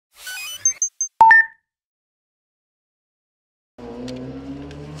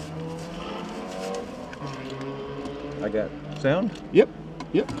got sound? Yep.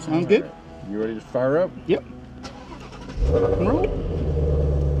 Yep. Sounds good. Right. You ready to fire up? Yep. Rock and roll.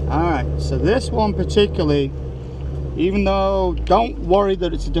 Alright, so this one particularly, even though, don't worry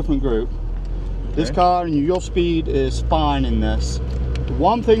that it's a different group. This car and your speed is fine in this. The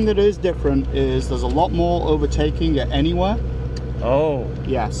one thing that is different is there's a lot more overtaking at anywhere. Oh.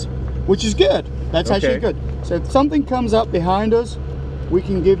 Yes. Which is good. That's actually good. So if something comes up behind us, we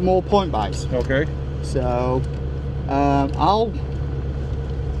can give more point buys. Okay. So, I'm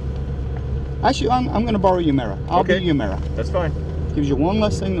going to borrow your mirror. I'll be your mirror. That's fine. Gives you one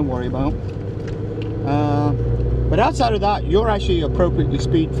less thing to worry about. But outside of that, you're actually appropriately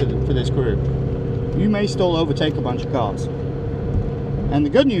speed for this group. You may still overtake a bunch of cars. And the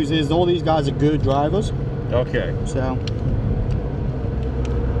good news is all these guys are good drivers. Okay. So.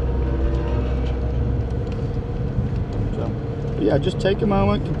 Yeah, just take a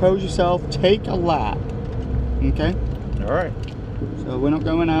moment, compose yourself, take a lap. Okay? All right. So we're not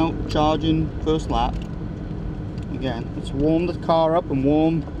going out charging first lap. Again, let's warm the car up and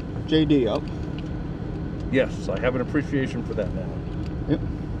warm JD up. Yes, I have an appreciation for that now. Yep.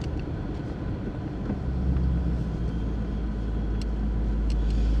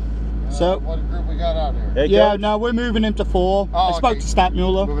 So, what group we got out here? Hey, yeah, Coach. no, we're moving him to 4. Oh, I spoke to Stat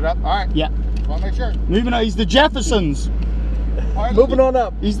Mueller. Move it up. All right. Yeah. Just want to make sure. Moving on. He's the Jeffersons. Right, Moving on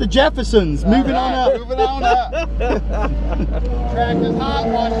up. He's the Jeffersons. Moving on up. Moving on up. Track is hot.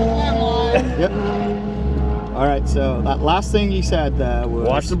 Watch the blend line. Yep. All right. So that last thing he said there was.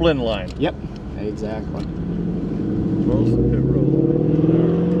 Watch the blend line. Yep. Exactly. Close the pit roll.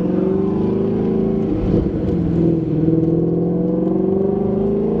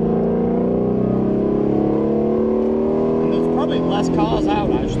 And there's probably less cars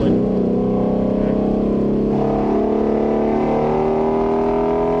out actually.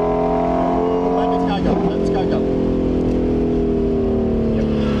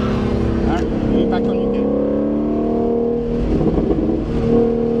 Back on your game.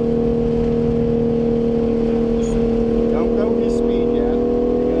 Don't go his speed yet.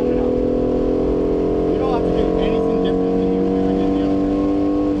 You don't have to do anything different than you were doing in the other.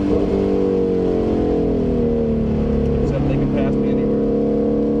 Except they can pass me anywhere.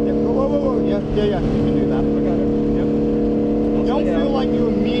 Yep. Whoa. Yeah. You can do that. I got it. Yep. Don't feel like you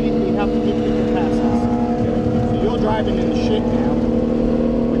immediately have to give people passes. So you're driving in the shit now,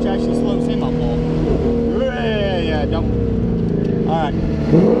 which actually slows him up more. Yeah, don't. Alright.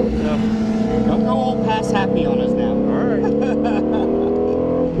 So, don't go all pass happy on us now. Alright.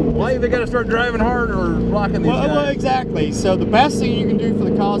 Why they gotta start driving hard or blocking these guys? Well, exactly. So the best thing you can do for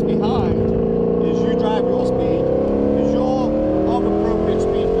the cars behind is you drive your speed, because you're of appropriate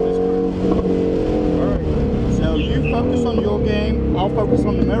speed for this group. Alright. So you focus on your game, I'll focus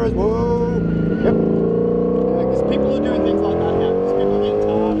on the mirrors. Whoa! Yep. Because people are doing things like that now, because people are getting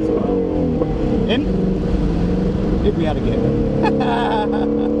tired as well. In? If we had a game.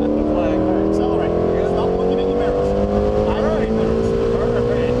 Accelerate. Stop looking at your mirrors. I read mirrors.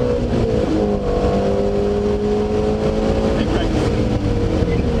 Big brakes.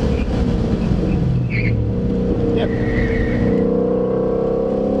 Yep.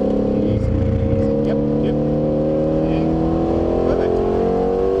 Easy. Yep. And perfect.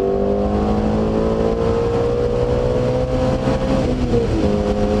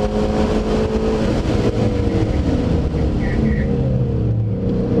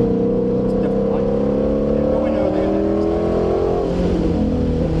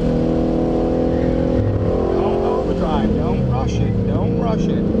 Don't rush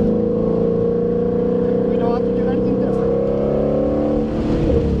it. We don't have to do anything different.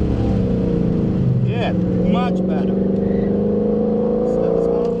 Yeah, much better. Slip this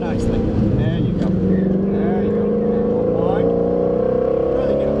one up nicely. There you go. There you go. One.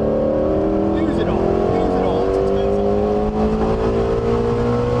 Really good. Use it all. Use it all. It's expensive.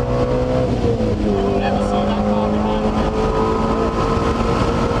 You'll never see that car behind the camera.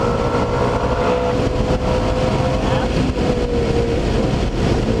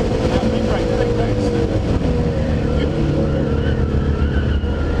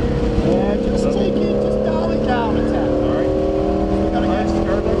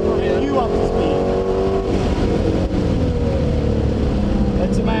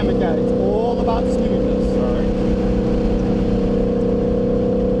 It's all about smoothness.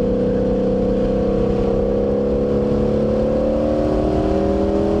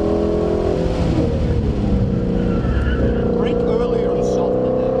 Brake earlier and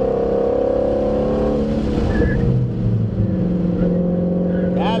softer there.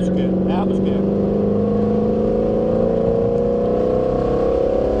 That was good. That was good.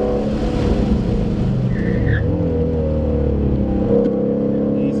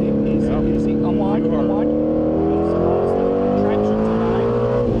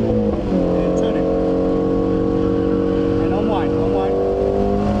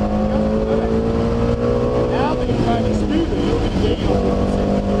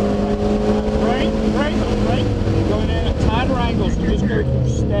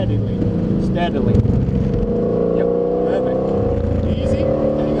 steadily, steadily. Yep, perfect. Easy.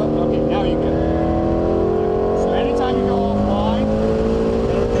 There you go. Okay, now you get it. So anytime you go offline,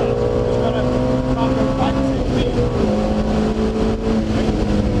 just gotta not go back to speed.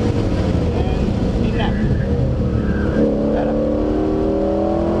 And in that. Better.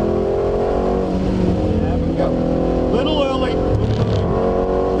 There we go. Little early.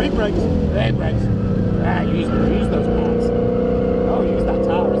 Big brakes. Big brakes. Ah, use those pads. Oh, use that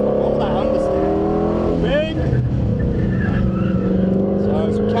tire as well. All that understeer. Big. So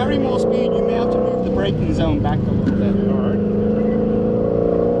as you carry more speed, you may have to move the braking zone back a little bit. Alright.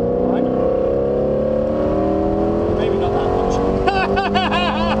 Alright. Maybe not that much.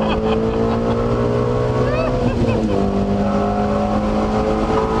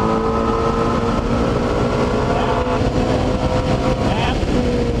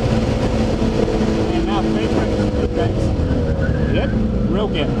 Yep, real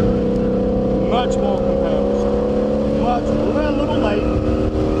good. Much more composed. Much, we're a little late.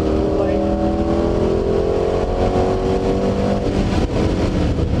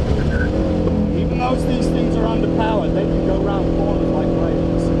 Even though these things are underpowered, they can go around corners like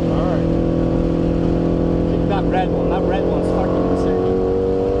rails. Alright. Kick that red one. That red one's fucking insane.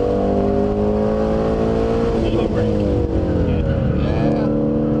 Medium brake. Yeah.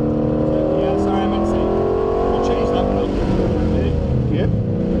 Yeah, sorry, I meant to say. We'll change that one up. Yep.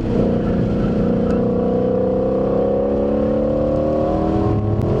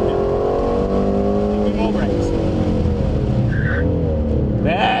 Give me more brakes.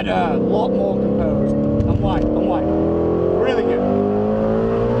 Better. A lot more composed. I'm wide. Really good.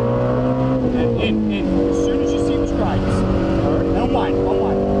 And in. As soon as you see the stripes. Alright. And unwind.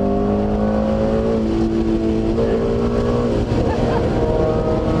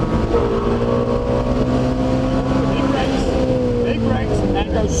 Big brakes. And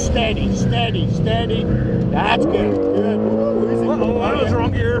go steady. That's good. Good. Ooh, easy. Uh-oh, I was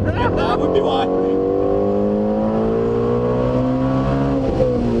wrong here. That would be why.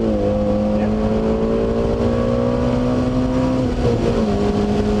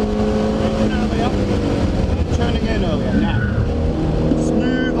 Turning in earlier. Now,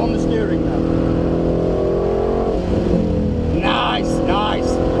 smooth on the steering now. Nice.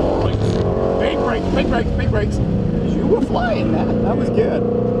 Big brakes. You were flying that. That was good.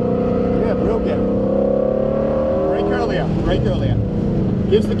 Yeah, real good. Brake earlier.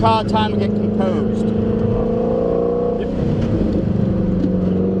 Gives the car time to get composed. Yep.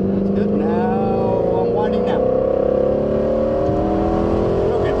 That's good. Now I'm winding now.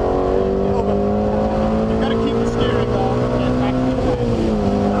 Real good. Get over. You gotta keep the steering off and get back to the track.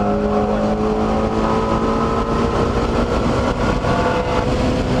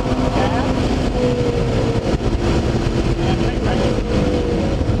 And brake.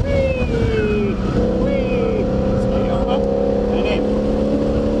 Whee! Stay over. And in.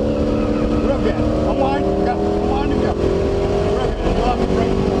 Real good. Unwind. Go. Unwind and go. Real good. And you'll have to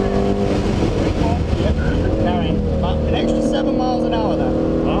brake more. Brake more. Yep. Carrying about an extra 7 miles an hour there.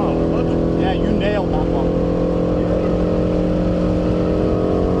 Wow, what? Yeah, you nailed that one.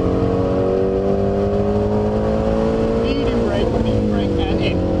 Medium brake, and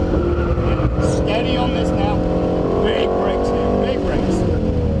in. Steady on this now. Big brakes here, big brakes.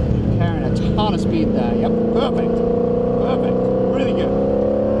 You're carrying a ton of speed there. Yep, perfect. Really good.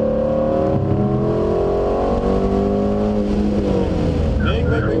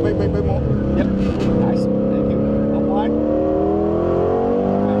 Big more. Yep, nice. Thank you. Unwind.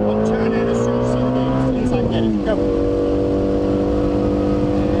 And one turn in as soon as you see the gauges. Inside gauges. Go.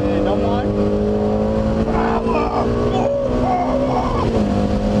 And unwind.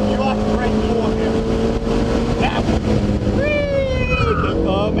 You have to brake more here. Now.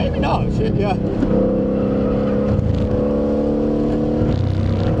 Maybe not. Shit, yeah.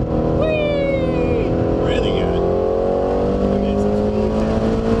 Really good. Give me some speed there.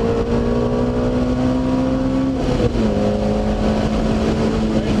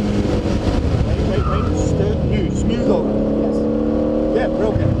 Wait. Smooth over. Yes. Yeah,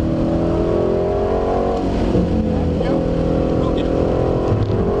 real good. There we go. Real good.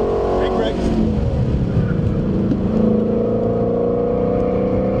 Brake brakes.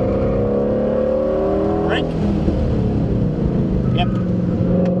 Brake. Yep.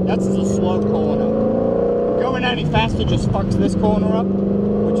 That's a slow corner. Going any faster just fucks this corner up,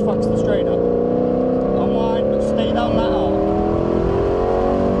 which fucks the straight up. Unwind, but stay down that arc.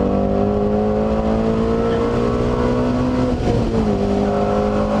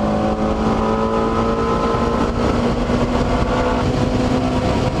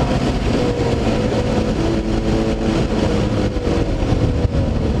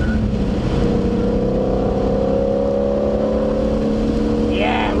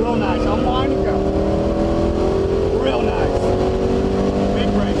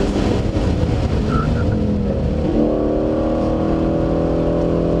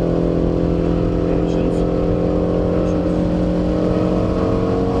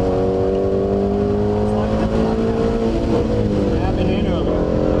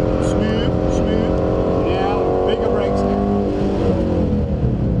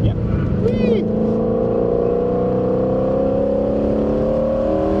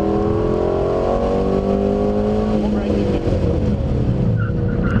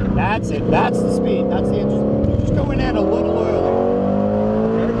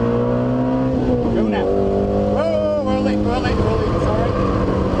 early, sorry.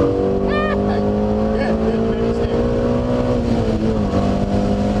 Good, minutes there.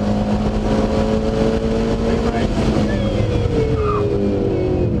 Big brakes.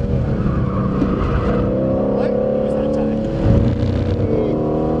 What? Who's that time?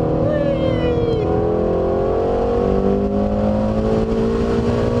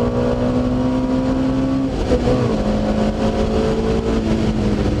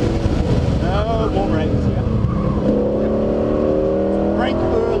 Oh, more brakes, yeah. Brake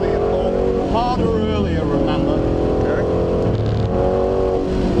earlier, Paul. Harder earlier, remember? Okay.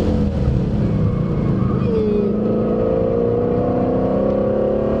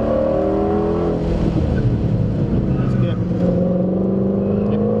 That's good.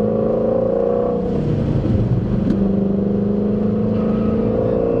 Yep.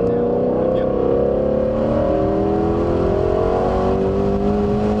 Yep.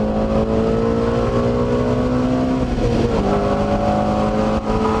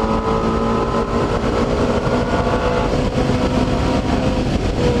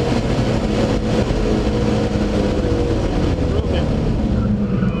 Real good.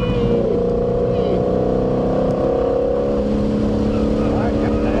 Alright,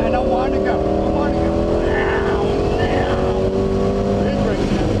 yep, and I want to go. Now. Big brake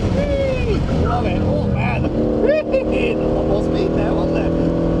now. Whee! Love it. Oh, man. Whee! Almost beat that, wasn't it?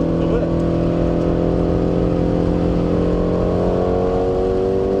 A little bit.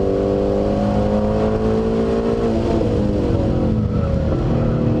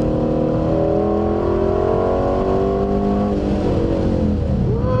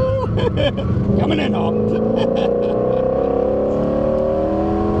 Coming in hot.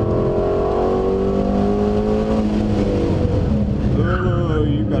 Oh,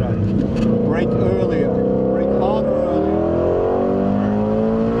 you gotta brake earlier. Brake harder earlier.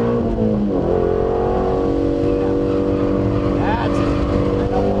 That's it.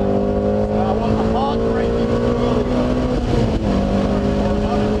 I want the hard braking earlier.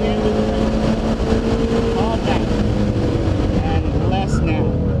 Not at the end of the brake. Hard now. And less now.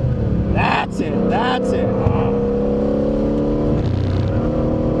 That's it.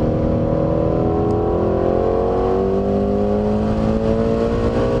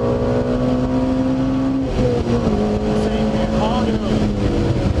 Same here. Hard early.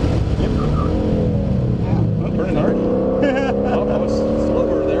 Yep. Well, turning hard. Oh, that was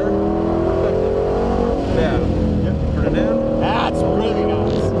slower there. Perfect. Down. Yep. Turning down. That's really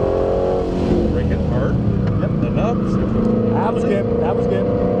nice. Braking hard. Yep. Then up. That was good.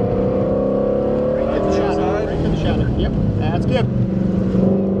 Brake in the shadow. Yep. That's good.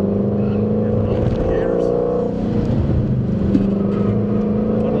 Gears.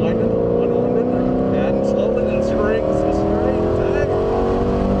 Unwinding. And slowly, then strings. Straight. Tag.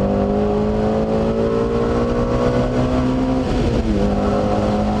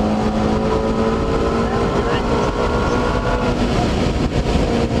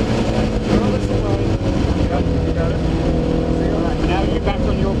 Yep, you got it. Alright, now you're back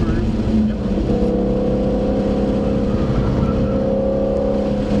on your groove. Yep.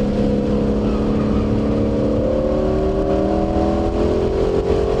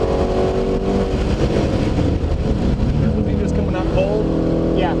 Was he just coming out cold?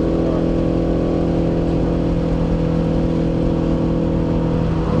 Yeah.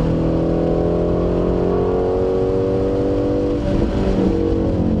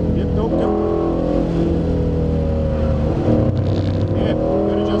 Yep, go. Yeah,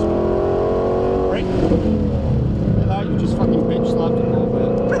 good adjustment. Brake. Hey, you just fucking bitch slapped it a little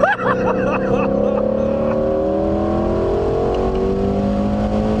bit.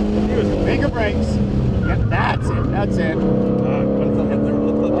 He was Bigger brakes. Yep, that's it. one foot in there,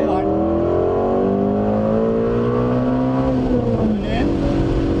 one foot Hold down. on. Coming in.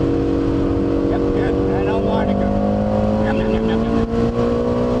 Yep, good. And I'll want to go. Yum, yum, yum, yum, yum.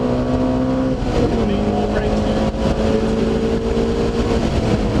 Need more brakes here.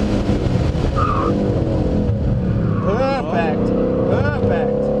 Perfect. A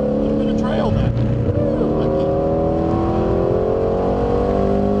little bit of trail there. Ooh, lucky.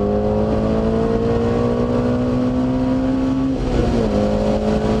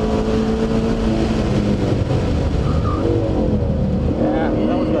 Yeah,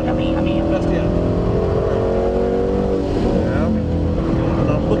 That was better. yummy. Best yet. Yeah. And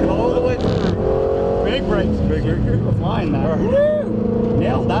I'm looking all the way through. Big brakes. We're flying now. Alright. Woo!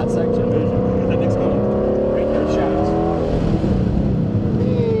 Nailed that section. That next one. Right there, shadows.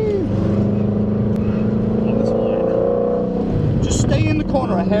 On this line. Just stay in the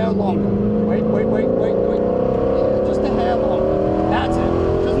corner a hair longer. Wait. Yeah, just a hair longer. That's it.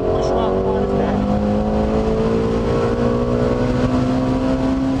 Doesn't push you out quite as far.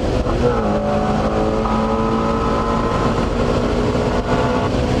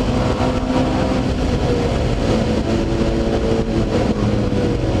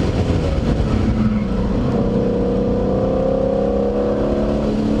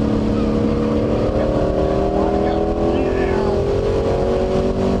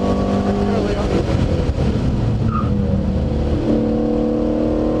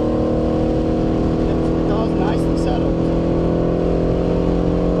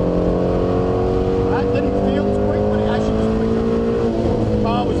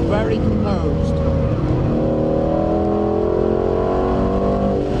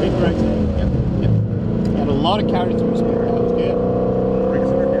 lot of carry through spirit. That was good. Brakes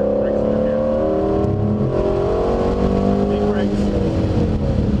under here. Brakes under here. Big brakes.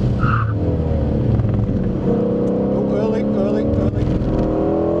 Go early, early, early.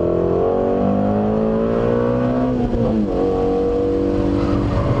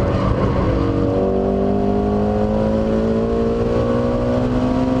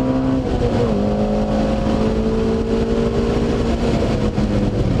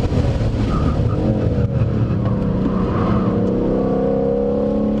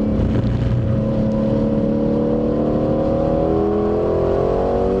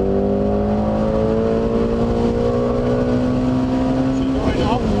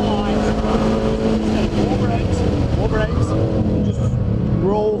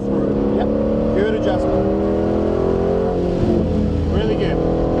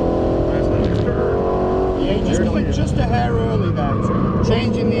 Just a hair early, guys.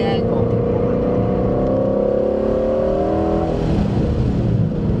 Changing the angle.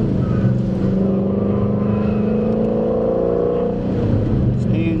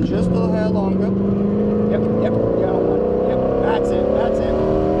 Staying just a little hair longer. Yep, yep, yeah, yep, that's it, that's it.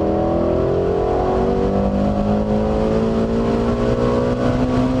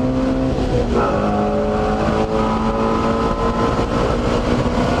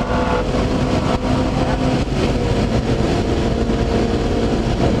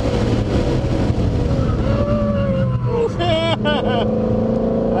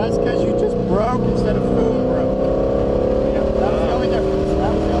 That's because you just broke instead of foam broke. Yep, that was the only difference.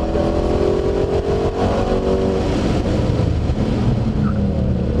 That was the only difference.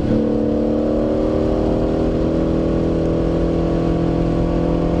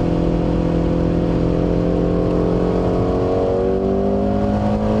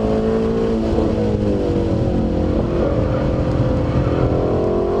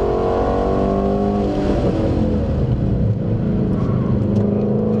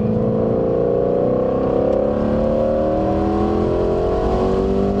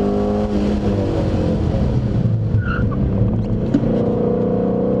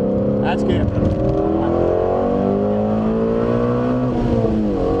 That's good.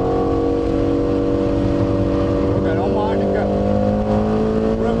 Okay, don't mind it, go.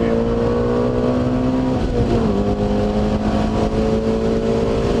 Real good.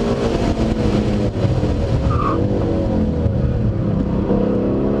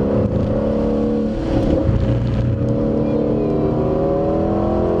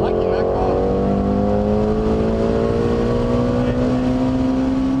 Liking that car.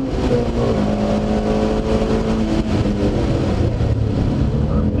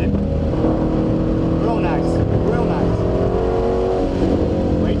 Real nice, real nice.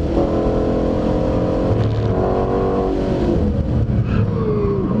 Wait.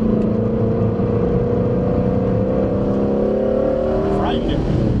 Framed it.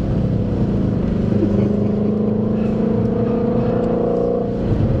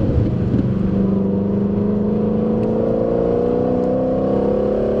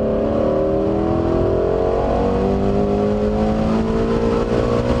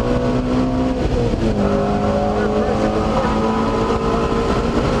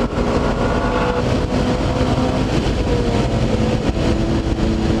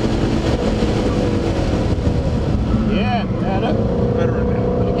 Yeah, better. Better now.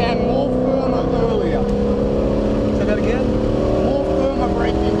 But again, more firmer earlier. Say that again? More firmer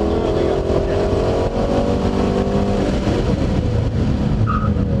braking earlier. Okay.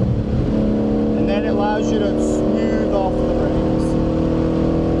 And then it allows you to smooth off the brakes.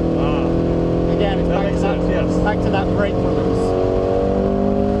 Ah. Again, it's That back to makes that, sense, yes. back to that brake release.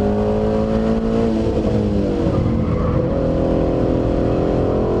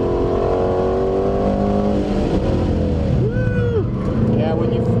 Woo! Yeah,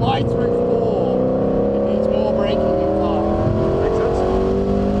 when you fly through 4, it needs more braking in 5. Makes sense.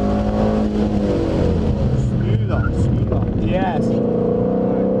 Smooth off, smooth off. Yes.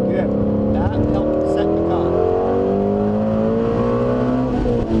 Alright, good. That helped set the car.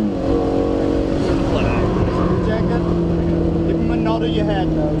 Check it. Give him a nod of your head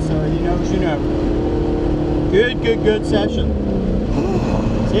though, so he knows you know. Good, good, good session.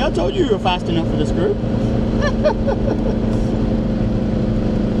 See, I told you were fast enough for this group.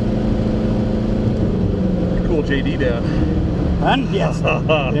 Cool JD down. And yes.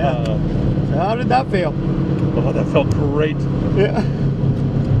 Yeah. So how did that feel? Oh, that felt great. Yeah.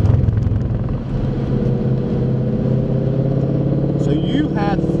 So you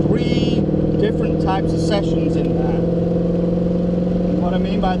had 3 different types of sessions in there. And what I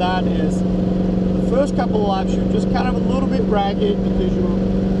mean by that is the first couple of laps you were just kind of a little bit ragged because you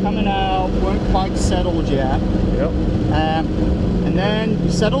were coming out, weren't quite settled yet. Yep. And then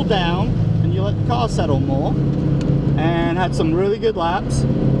you settle down and you let the car settle more, and had some really good laps.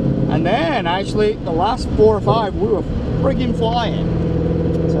 And then actually the last 4 or 5 we were friggin' flying.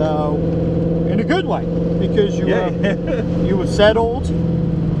 So in a good way, because you you were settled,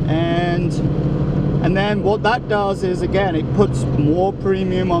 and then what that does is, again, it puts more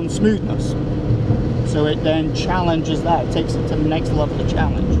premium on smoothness. So it then challenges that, it takes it to the next level of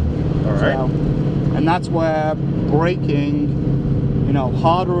challenge. All right. So, and that's where braking, you know,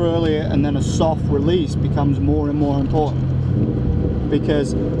 harder earlier and then a soft release becomes more and more important.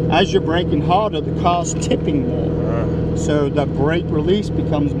 Because as you're braking harder, the car's tipping more. So the brake release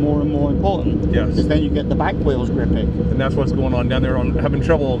becomes more and more important. Yes. Because then you get the back wheels gripping. And that's what's going on down there, on having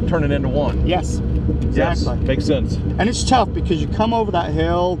trouble turning into one. Yes, exactly. Yes, makes sense. And it's tough because you come over that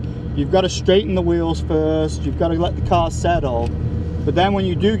hill, you've got to straighten the wheels first, you've got to let the car settle. But then when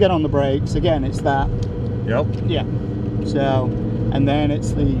you do get on the brakes, again, it's that. Yep. Yeah. So, and then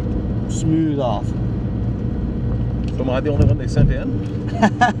it's the smooth off. So am I the only one they sent in?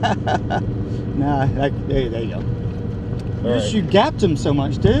 Nah, there you go. All right. You gapped him so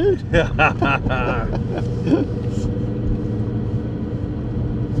much, dude.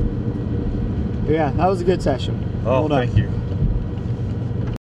 Yeah, that was a good session. Oh, Well done. thank you.